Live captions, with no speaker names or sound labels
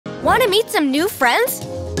Want to meet some new friends?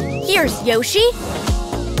 Here's Yoshi,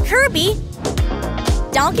 Kirby,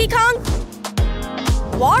 Donkey Kong,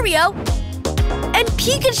 Wario, and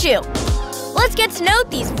Pikachu. Let's get to know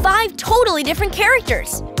these 5 totally different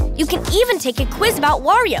characters. You can even take a quiz about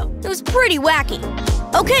Wario. It was pretty wacky.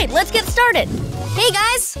 Okay, let's get started. Hey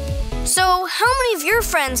guys! So, how many of your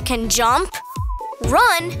friends can jump,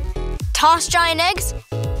 run, toss giant eggs,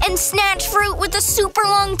 and snatch fruit with a super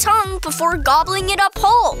long tongue before gobbling it up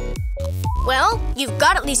whole? Well, you've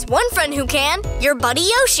got at least one friend who can, your buddy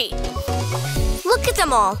Yoshi. Look at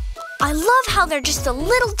them all. I love how they're just a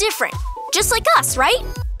little different, just like us, right?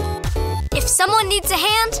 If someone needs a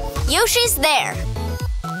hand, Yoshi's there.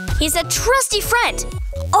 He's a trusty friend,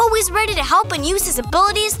 always ready to help and use his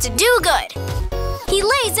abilities to do good. He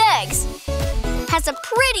lays eggs, has a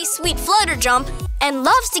pretty sweet flutter jump, and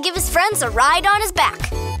loves to give his friends a ride on his back.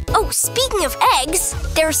 Oh, speaking of eggs,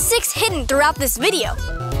 there are 6 hidden throughout this video.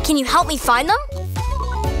 Can you help me find them?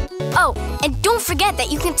 Oh, and don't forget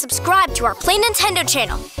that you can subscribe to our Play Nintendo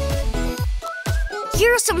channel.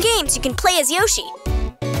 Here are some games you can play as Yoshi.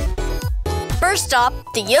 First up,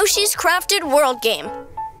 the Yoshi's Crafted World game.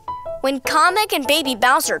 When Kamek and Baby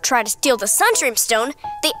Bowser try to steal the Sundream Stone,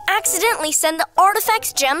 they accidentally send the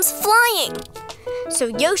artifact's gems flying. So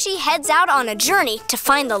Yoshi heads out on a journey to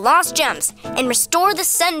find the lost gems and restore the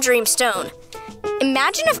Sundream Stone.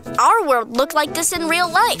 Imagine if our world looked like this in real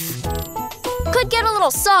life. Could get a little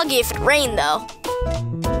soggy if it rained, though.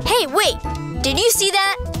 Hey, wait, did you see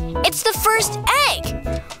that? It's the first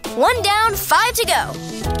egg! 1 down, 5 to go.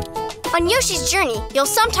 On Yoshi's journey, you'll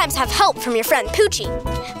sometimes have help from your friend Poochie.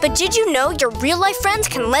 But did you know your real-life friends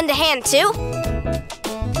can lend a hand, too?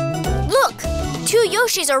 Look, 2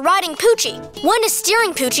 Yoshis are riding Poochie. One is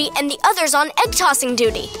steering Poochie and the other's on egg-tossing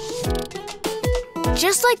duty.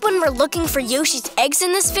 Just like when we're looking for Yoshi's eggs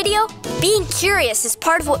in this video, being curious is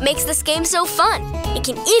part of what makes this game so fun. It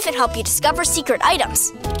can even help you discover secret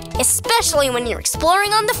items, especially when you're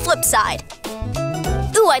exploring on the flip side.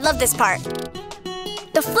 Ooh, I love this part.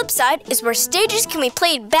 The flip side is where stages can be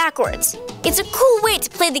played backwards. It's a cool way to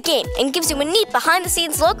play the game and gives you a neat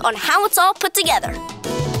behind-the-scenes look on how it's all put together.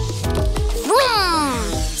 Vroom!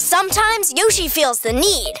 Sometimes Yoshi feels the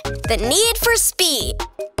need for speed.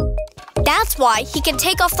 That's why he can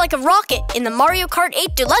take off like a rocket in the Mario Kart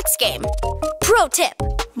 8 Deluxe game. Pro tip,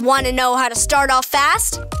 want to know how to start off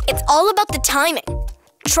fast? It's all about the timing.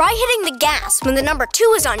 Try hitting the gas when the number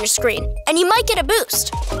 2 is on your screen, and you might get a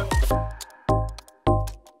boost.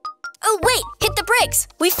 Oh wait, hit the brakes.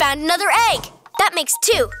 We found another egg. That makes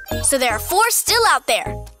 2, so there are 4 still out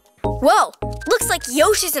there. Whoa, looks like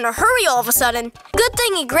Yoshi's in a hurry all of a sudden. Good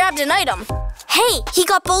thing he grabbed an item. Hey, he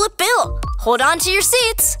got Bullet Bill. Hold on to your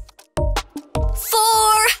seats. 4.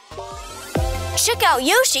 Check out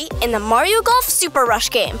Yoshi in the Mario Golf Super Rush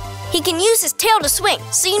game. He can use his tail to swing,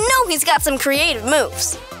 so you know he's got some creative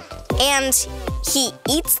moves. And he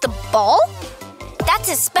eats the ball? That's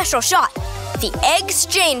his special shot, the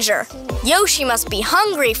Egg-Changer. Yoshi must be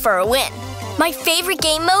hungry for a win. My favorite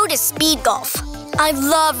game mode is Speed Golf. I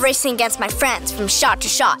love racing against my friends from shot to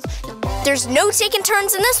shot. There's no taking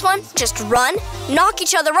turns in this one. Just run, knock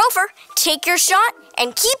each other over, take your shot,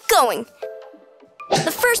 and keep going.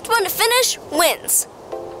 The first one to finish wins.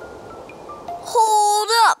 Hold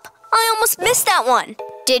up, I almost missed that one.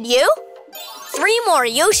 Did you? 3 more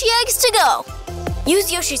Yoshi eggs to go. Use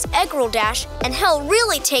Yoshi's egg roll dash and he'll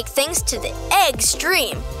really take things to the egg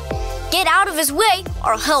stream. Get out of his way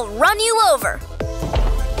or he'll run you over.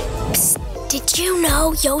 Psst, did you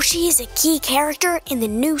know Yoshi is a key character in the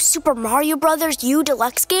new Super Mario Bros. U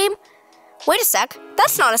Deluxe game? Wait a sec,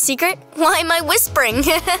 that's not a secret. Why am I whispering?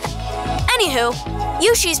 Anywho,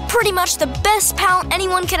 Yoshi's pretty much the best pal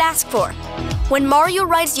anyone could ask for. When Mario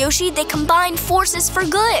rides Yoshi, they combine forces for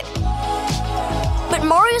good. But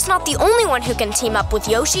Mario's not the only one who can team up with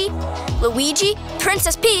Yoshi. Luigi,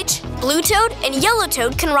 Princess Peach, Blue Toad, and Yellow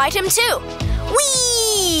Toad can ride him too.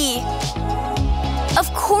 Whee!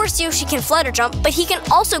 Of course Yoshi can flutter jump, but he can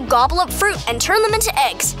also gobble up fruit and turn them into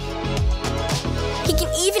eggs. He can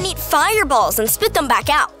even eat fireballs and spit them back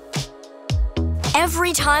out.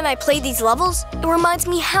 Every time I play these levels, it reminds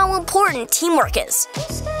me how important teamwork is.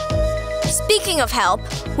 Speaking of help,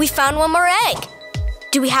 we found 1 more egg.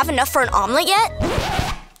 Do we have enough for an omelet yet?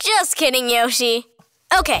 Just kidding, Yoshi.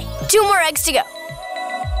 Okay, 2 more eggs to go.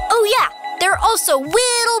 Oh yeah, there are also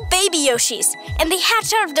little baby Yoshis, and they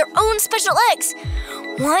hatch out of their own special eggs.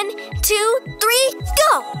 1, 2, 3,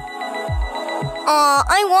 go! Aw,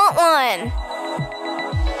 I want one.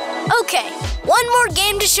 Okay, 1 more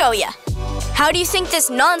game to show ya. How do you think this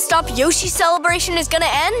non-stop Yoshi celebration is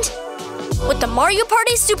gonna end? With the Mario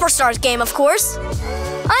Party Superstars game, of course.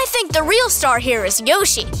 I think think the real star here is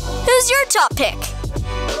Yoshi. Who's your top pick?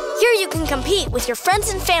 Here you can compete with your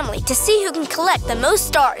friends and family to see who can collect the most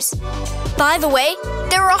stars. By the way,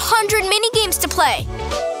 there are 100 mini-games to play.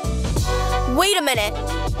 Wait a minute.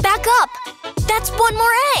 Back up. That's one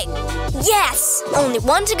more egg. Yes! Only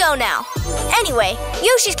one to go now. Anyway,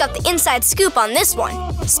 Yoshi's got the inside scoop on this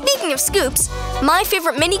one. Speaking of scoops, my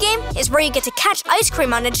favorite minigame is where you get to catch ice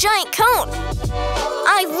cream on a giant cone.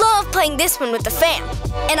 I love playing this one with the fam,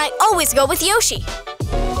 and I always go with Yoshi.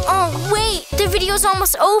 Oh, wait, the video's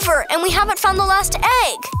almost over and we haven't found the last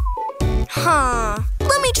egg.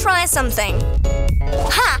 Let me try something.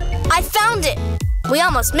 Ha! I found it. We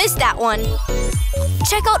almost missed that one.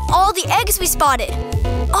 Check out all the eggs we spotted.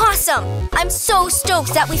 Awesome! I'm so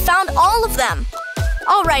stoked that we found all of them.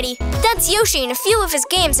 Alrighty, that's Yoshi and a few of his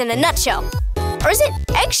games in a nutshell. Or is it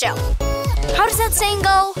eggshell? How does that saying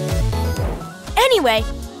go? Anyway,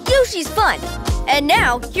 Yoshi's fun. And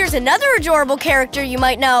now, here's another adorable character you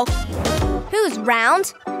might know. Who's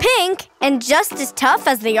round, pink, and just as tough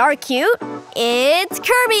as they are cute? It's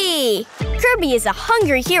Kirby! Kirby is a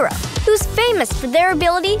hungry hero who's famous for their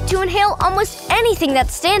ability to inhale almost anything that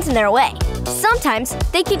stands in their way. Sometimes,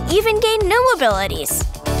 they can even gain new abilities.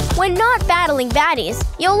 When not battling baddies,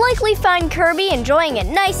 you'll likely find Kirby enjoying a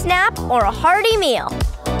nice nap or a hearty meal.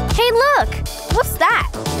 Hey look! What's that?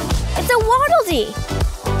 It's a Waddle Dee!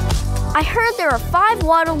 I heard there are 5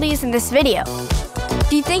 Waddle Dees in this video.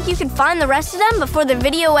 Do you think you can find the rest of them before the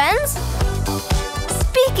video ends?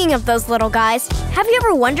 Speaking of those little guys, have you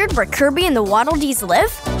ever wondered where Kirby and the Waddle Dees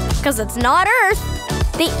live? Because it's not Earth.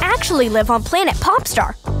 They actually live on planet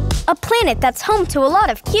Popstar, a planet that's home to a lot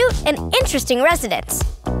of cute and interesting residents.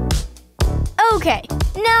 Okay,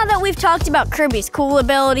 now that we've talked about Kirby's cool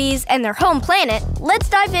abilities and their home planet, let's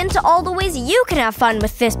dive into all the ways you can have fun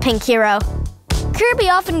with this pink hero. Kirby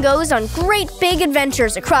often goes on great big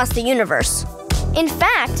adventures across the universe. In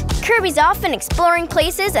fact, Kirby's often exploring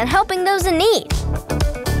places and helping those in need.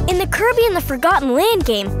 In the Kirby and the Forgotten Land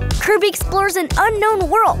game, Kirby explores an unknown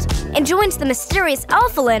world and joins the mysterious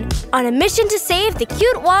Alphalin on a mission to save the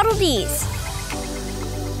cute Waddle Dees.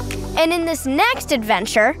 And in this next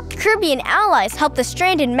adventure, Kirby and allies help the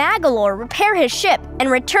stranded Magolor repair his ship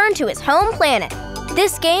and return to his home planet.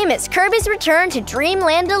 This game is Kirby's return to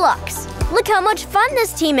Dreamland Deluxe. Look how much fun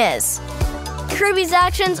this team is! Kirby's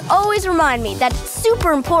actions always remind me that it's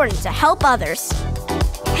super important to help others.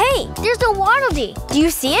 Hey, there's a Waddle Dee! Do you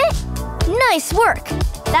see it? Nice work!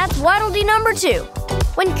 That's Waddle Dee number 2.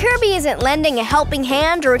 When Kirby isn't lending a helping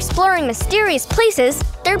hand or exploring mysterious places,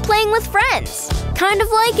 they're playing with friends. Kind of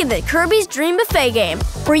like in the Kirby's Dream Buffet game,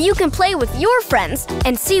 where you can play with your friends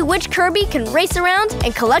and see which Kirby can race around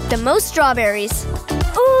and collect the most strawberries.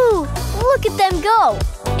 Ooh, look at them go!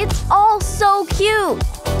 It's all so cute!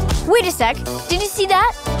 Wait a sec, did you see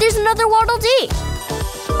that? There's another Waddle Dee!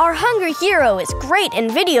 Our hungry hero is great in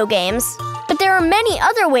video games, but there are many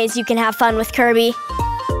other ways you can have fun with Kirby.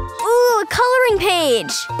 Ooh, a coloring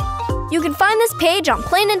page! You can find this page on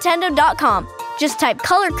playnintendo.com. Just type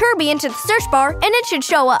Color Kirby into the search bar and it should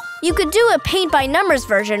show up. You could do a paint by numbers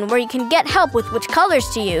version where you can get help with which colors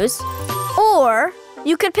to use. Or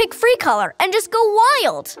you could pick free color and just go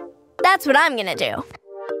wild. That's what I'm gonna do.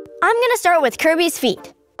 I'm gonna start with Kirby's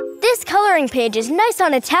feet. This coloring page is nice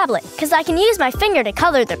on a tablet because I can use my finger to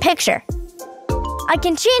color the picture. I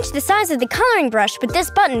can change the size of the coloring brush with this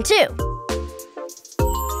button too.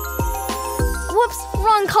 Whoops,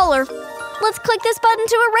 wrong color. Let's click this button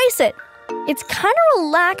to erase it. It's kind of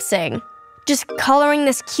relaxing, just coloring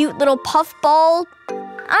this cute little puff ball.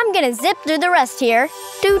 I'm gonna zip through the rest here.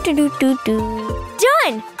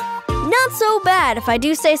 Done! Not so bad if I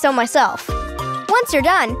do say so myself. Once you're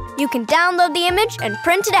done, you can download the image and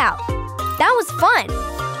print it out. That was fun.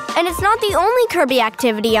 And it's not the only Kirby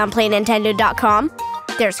activity on playnintendo.com.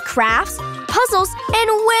 There's crafts, puzzles,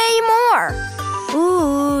 and way more.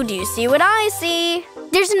 Ooh, do you see what I see?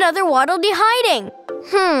 There's another Waddle Dee hiding.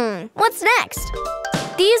 What's next?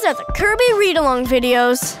 These are the Kirby read-along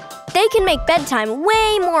videos. They can make bedtime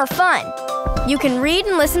way more fun. You can read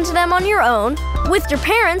and listen to them on your own, with your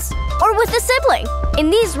parents, or with a sibling. In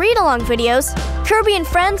these read-along videos, Kirby and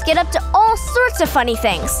friends get up to all sorts of funny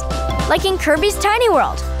things, like in Kirby's Tiny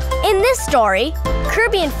World. In this story,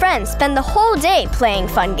 Kirby and friends spend the whole day playing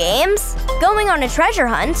fun games, going on a treasure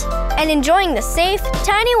hunt, and enjoying the safe,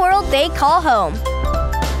 tiny world they call home.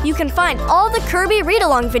 You can find all the Kirby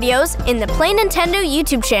read-along videos in the Play Nintendo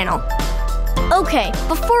YouTube channel. Okay,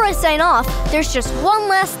 before I sign off, there's just one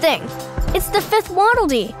last thing. It's the 5th Waddle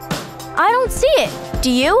Dee. I don't see it. Do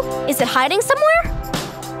you? Is it hiding somewhere?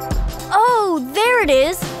 Oh, there it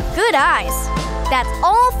is. Good eyes. That's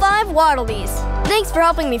all 5 Waddle Dees. Thanks for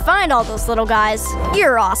helping me find all those little guys.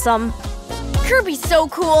 You're awesome. Kirby's so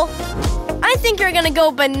cool. I think you're gonna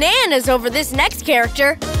go bananas over this next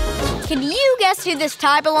character. Can you guess who this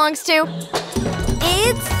tie belongs to?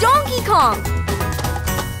 It's Donkey Kong.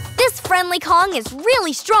 This friendly Kong is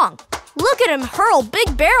really strong. Look at him hurl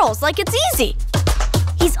big barrels like it's easy.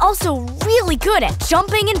 He's also really good at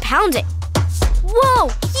jumping and pounding. Whoa,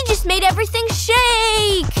 he just made everything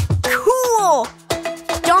shake! Cool!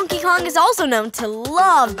 Donkey Kong is also known to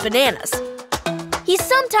love bananas. He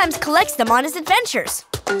sometimes collects them on his adventures.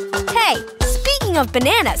 Hey, speaking of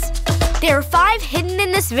bananas, there are 5 hidden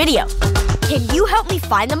in this video. Can you help me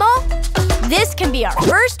find them all? This can be our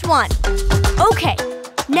first one. Okay,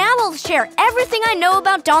 now I'll share everything I know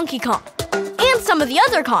about Donkey Kong and some of the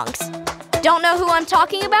other Kongs. Don't know who I'm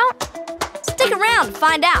talking about? Stick around and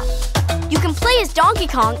find out. You can play as Donkey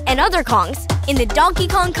Kong and other Kongs in the Donkey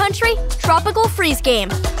Kong Country Tropical Freeze game.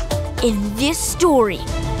 In this story,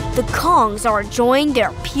 the Kongs are enjoying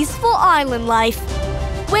their peaceful island life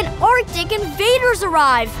when Arctic invaders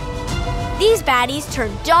arrive. These baddies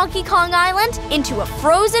turn Donkey Kong Island into a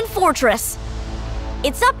frozen fortress.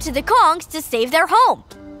 It's up to the Kongs to save their home.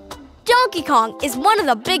 Donkey Kong is one of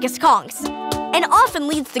the biggest Kongs and often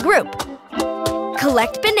leads the group.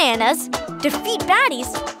 Collect bananas, defeat baddies,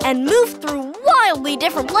 and move through wildly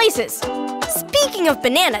different places. Speaking of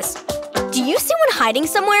bananas, do you see one hiding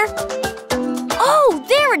somewhere? Oh,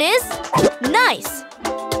 there it is! Nice!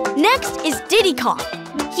 Next is Diddy Kong.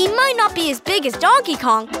 He might not be as big as Donkey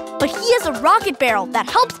Kong, but he has a rocket barrel that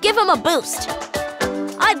helps give him a boost.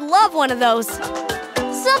 I'd love one of those.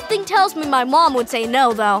 Something tells me my mom would say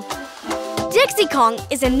no, though. Dixie Kong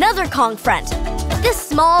is another Kong friend. This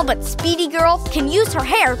small but speedy girl can use her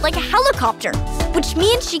hair like a helicopter, which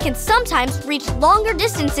means she can sometimes reach longer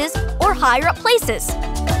distances or higher up places.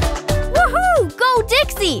 Woohoo! Go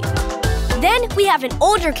Dixie! Then we have an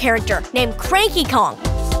older character named Cranky Kong.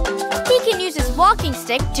 He can use his walking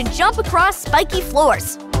stick to jump across spiky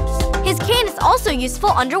floors. His cane is also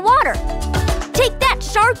useful underwater. Take that,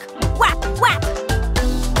 shark! Whap, whap!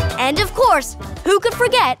 And of course, who could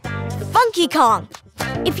forget Funky Kong?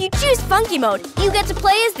 If you choose Funky Mode, you get to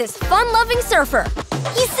play as this fun-loving surfer.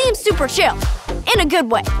 He seems super chill, in a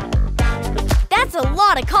good way. That's a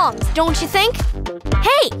lot of Kongs, don't you think?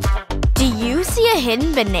 Hey, do you see a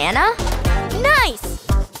hidden banana? Nice!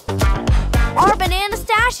 Our banana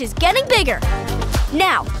stash is getting bigger.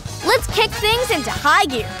 Now, let's kick things into high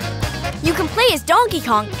gear. You can play as Donkey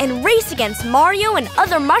Kong and race against Mario and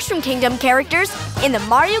other Mushroom Kingdom characters in the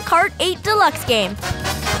Mario Kart 8 Deluxe game.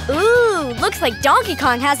 Ooh, looks like Donkey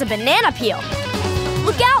Kong has a banana peel.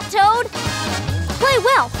 Look out, Toad! Play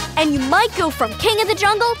well, and you might go from King of the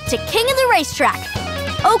Jungle to King of the Racetrack.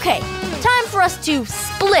 Okay, time for us to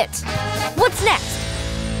split. What's next?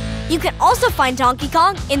 You can also find Donkey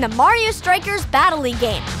Kong in the Mario Strikers Battle League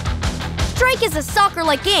game. Strike is a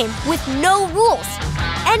soccer-like game with no rules.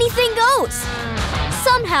 Anything goes.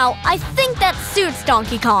 Somehow, I think that suits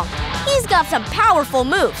Donkey Kong. He's got some powerful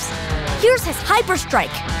moves. Here's his Hyper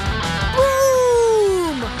Strike.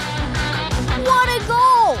 Boom! What a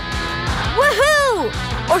goal!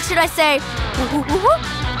 Woohoo! Or should I say,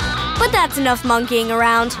 woohoo? But that's enough monkeying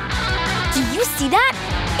around. Do you see that?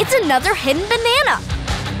 It's another hidden banana.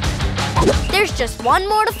 There's just one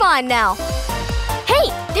more to find now.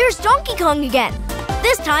 Hey, there's Donkey Kong again.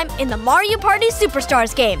 This time in the Mario Party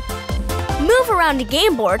Superstars game. Move around a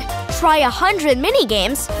game board, try 100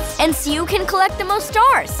 mini-games, and see who can collect the most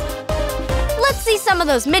stars. Let's see some of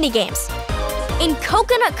those mini-games. In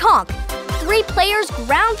Coconut Kong, 3 players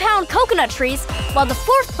ground pound coconut trees while the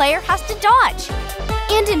 4th player has to dodge.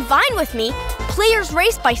 And in Vine with Me, players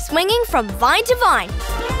race by swinging from vine to vine.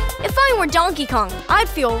 If I were Donkey Kong, I'd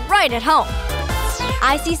feel right at home.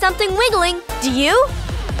 I see something wiggling. Do you?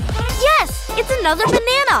 Yes, it's another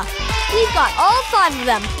banana. We've got all 5 of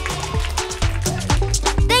them.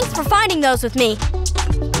 Thanks for finding those with me.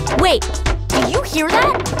 Wait, do you hear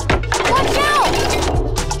that? Watch out!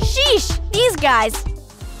 Sheesh, these guys.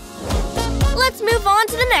 Let's move on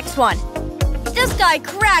to the next one. This guy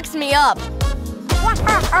cracks me up.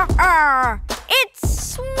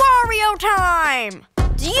 It's Wario time!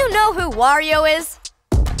 Do you know who Wario is?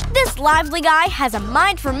 This lively guy has a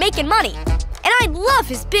mind for making money, and I love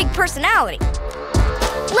his big personality.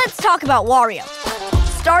 Let's talk about Wario,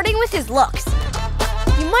 starting with his looks.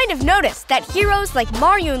 You might have noticed that heroes like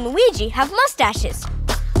Mario and Luigi have mustaches.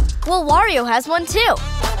 Well, Wario has one too.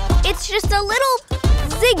 It's just a little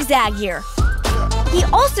zigzag here. He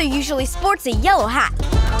also usually sports a yellow hat.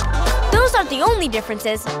 Those aren't the only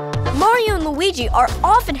differences. Mario and Luigi are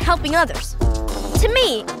often helping others. To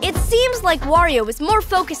me, it seems like Wario is more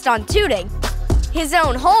focused on tooting. His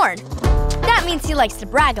own horn. That means he likes to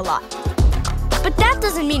brag a lot. But that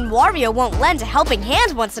doesn't mean Wario won't lend a helping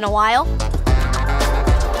hand once in a while.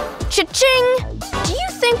 Cha-ching! Do you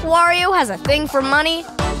think Wario has a thing for money?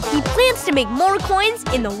 He plans to make more coins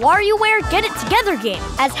in the WarioWare Get It Together game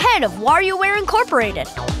as head of WarioWare Incorporated.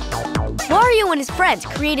 Wario and his friends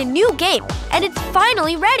create a new game, and it's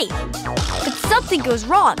finally ready. But something goes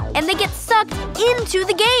wrong, and they get sucked into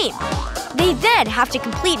the game. They then have to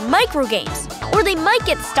complete microgames, or they might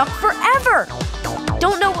get stuck forever.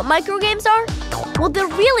 Don't know what microgames are? Well, they're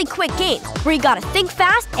really quick games where you gotta think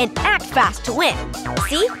fast and act fast to win.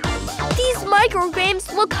 See? These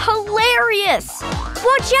microgames look hilarious!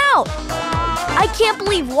 Watch out! I can't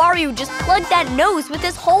believe Wario just plugged that nose with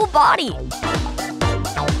his whole body.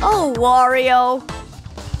 Oh, Wario.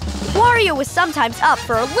 Wario is sometimes up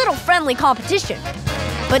for a little friendly competition.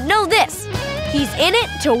 But know this, he's in it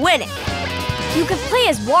to win it. You can play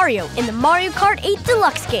as Wario in the Mario Kart 8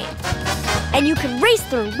 Deluxe game. And you can race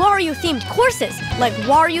through Wario-themed courses like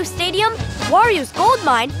Wario Stadium, Wario's Gold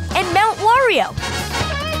Mine, and Mount Wario.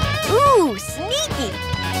 Ooh, sneaky!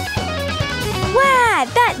 Wow,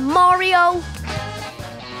 that Mario!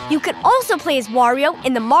 You can also play as Wario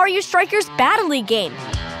in the Mario Strikers Battle League game.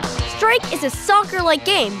 Strike is a soccer-like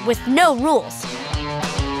game with no rules.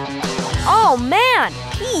 Oh man,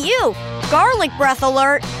 PU! Garlic breath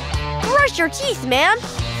alert! Brush your teeth, man!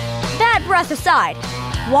 Bad breath aside,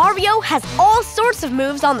 Wario has all sorts of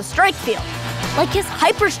moves on the strike field, like his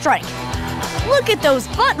Hyper Strike. Look at those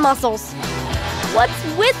butt muscles! What's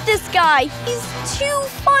with this guy? He's too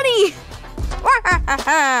funny!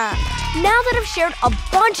 Now that I've shared a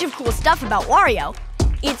bunch of cool stuff about Wario,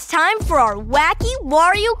 it's time for our wacky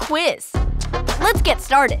Wario quiz. Let's get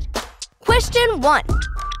started. Question 1.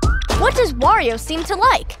 What does Wario seem to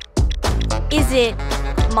like? Is it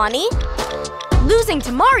money, losing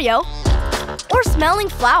to Mario, or smelling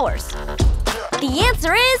flowers? The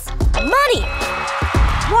answer is money!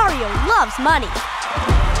 Wario loves money.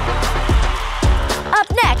 Up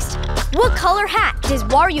next, what color hat does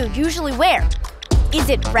Wario usually wear? Is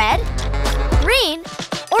it red, green,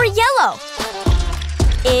 or yellow?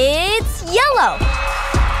 It's yellow!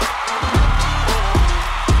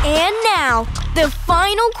 And now, the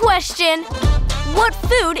final question. What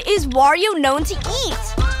food is Wario known to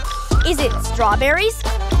eat? Is it strawberries,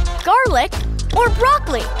 garlic, or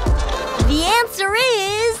broccoli? The answer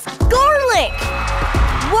is garlic!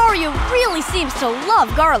 Wario really seems to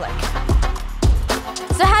love garlic.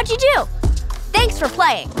 So how'd you do? Thanks for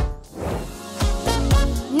playing.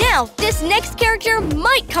 Now, this next character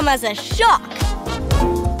might come as a shock.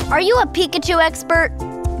 Are you a Pikachu expert?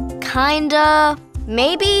 Kinda.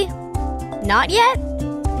 Maybe? Not yet?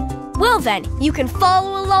 Well then, you can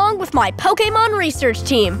follow along with my Pokémon research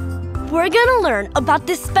team. We're gonna learn about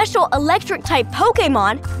this special electric-type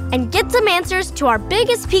Pokémon and get some answers to our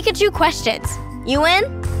biggest Pikachu questions. You in?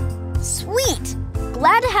 Sweet!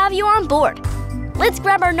 Glad to have you on board. Let's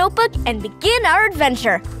grab our notebook and begin our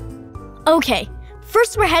adventure. Okay,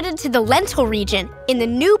 first we're headed to the Lentil region in the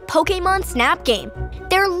new Pokémon Snap game.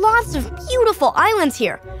 There are lots of beautiful islands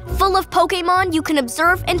here, full of Pokémon you can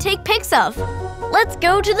observe and take pics of. Let's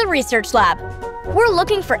go to the research lab. We're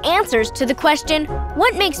looking for answers to the question,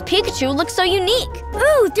 what makes Pikachu look so unique?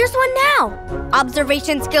 Ooh, there's one now!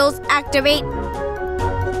 Observation skills activate.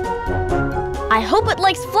 I hope it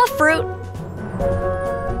likes fluff fruit.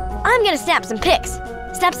 I'm gonna snap some pics.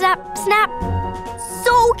 Snap, snap, snap.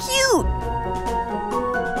 So cute!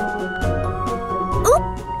 Oop,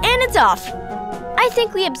 and it's off. I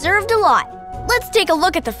think we observed a lot. Let's take a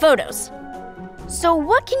look at the photos. So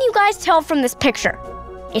what can you guys tell from this picture?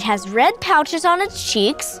 It has red pouches on its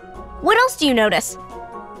cheeks. What else do you notice?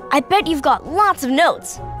 I bet you've got lots of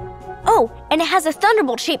notes. Oh, and it has a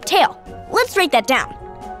Thunderbolt-shaped tail. Let's write that down.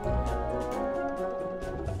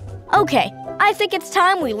 Okay, I think it's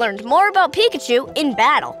time we learned more about Pikachu in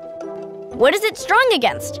battle. What is it strong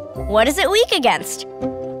against? What is it weak against?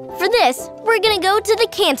 For this, we're gonna go to the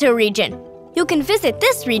Kanto region. You can visit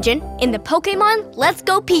this region in the Pokémon Let's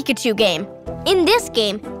Go Pikachu game. In this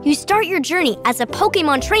game, you start your journey as a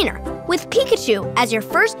Pokémon trainer with Pikachu as your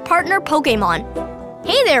first partner Pokémon.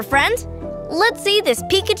 Hey there, friend! Let's see this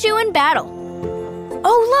Pikachu in battle.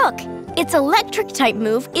 Oh look! Its electric-type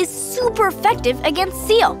move is super effective against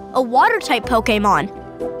Seal, a water-type Pokémon.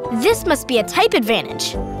 This must be a type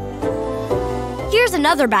advantage. Here's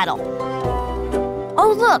another battle.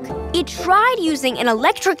 Oh look! It tried using an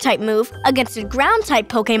electric-type move against a ground-type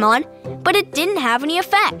Pokémon, but it didn't have any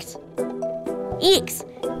effect. Eeks!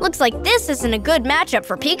 Looks like this isn't a good matchup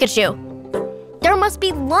for Pikachu. There must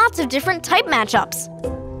be lots of different type matchups.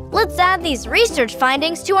 Let's add these research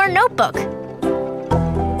findings to our notebook.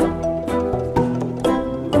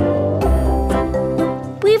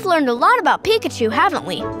 learned a lot about Pikachu, haven't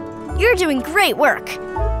we? You're doing great work.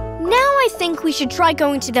 Now I think we should try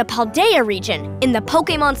going to the Paldea region in the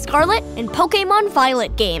Pokémon Scarlet and Pokémon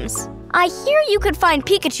Violet games. I hear you could find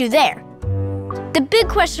Pikachu there. The big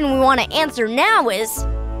question we want to answer now is,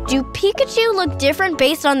 do Pikachu look different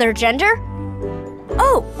based on their gender?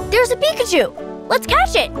 Oh, there's a Pikachu! Let's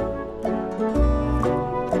catch it!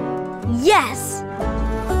 Yes!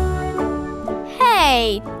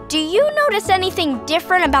 Hey, do you notice anything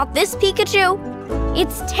different about this Pikachu?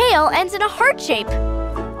 Its tail ends in a heart shape.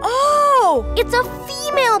 Oh, it's a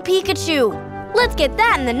female Pikachu! Let's get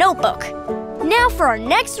that in the notebook. Now for our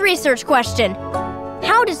next research question.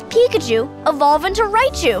 How does Pikachu evolve into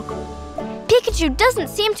Raichu? Pikachu doesn't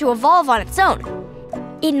seem to evolve on its own.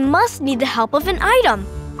 It must need the help of an item,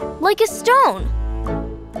 like a stone.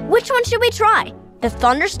 Which one should we try? The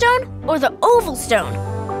Thunderstone or the Oval Stone?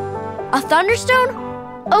 A Thunderstone?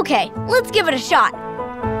 Okay, let's give it a shot.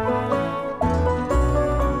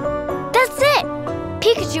 That's it!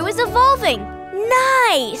 Pikachu is evolving!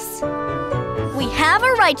 Nice! We have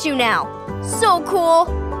a Raichu now. So cool!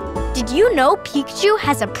 Did you know Pikachu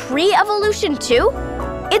has a pre-evolution too?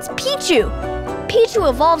 It's Pichu! Pichu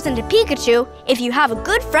evolves into Pikachu if you have a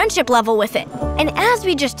good friendship level with it. And as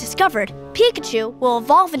we just discovered, Pikachu will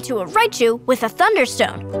evolve into a Raichu with a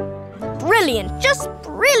Thunderstone. Brilliant, just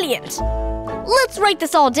brilliant! Let's write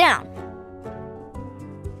this all down.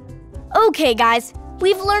 Okay guys,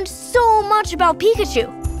 we've learned so much about Pikachu.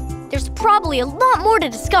 There's probably a lot more to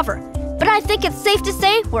discover, but I think it's safe to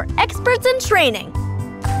say we're experts in training.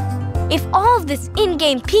 If all of this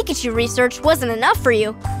in-game Pikachu research wasn't enough for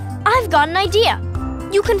you, I've got an idea.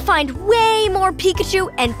 You can find way more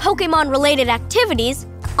Pikachu and Pokemon-related activities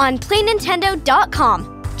on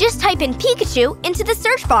PlayNintendo.com. Just type in Pikachu into the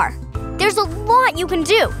search bar. There's a lot you can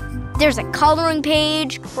do. There's a coloring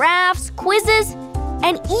page, crafts, quizzes,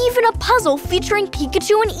 and even a puzzle featuring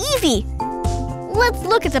Pikachu and Eevee. Let's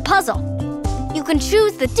look at the puzzle. You can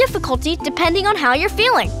choose the difficulty depending on how you're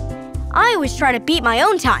feeling. I always try to beat my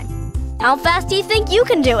own time. How fast do you think you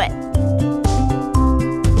can do it?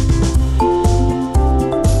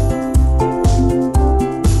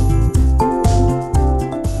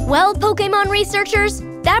 Well, Pokemon researchers,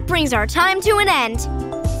 that brings our time to an end.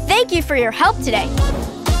 Thank you for your help today.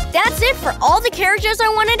 That's it for all the characters I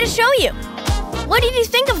wanted to show you. What did you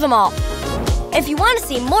think of them all? If you want to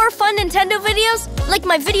see more fun Nintendo videos, like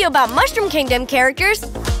my video about Mushroom Kingdom characters,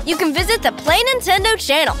 you can visit the Play Nintendo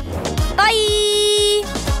channel. Bye!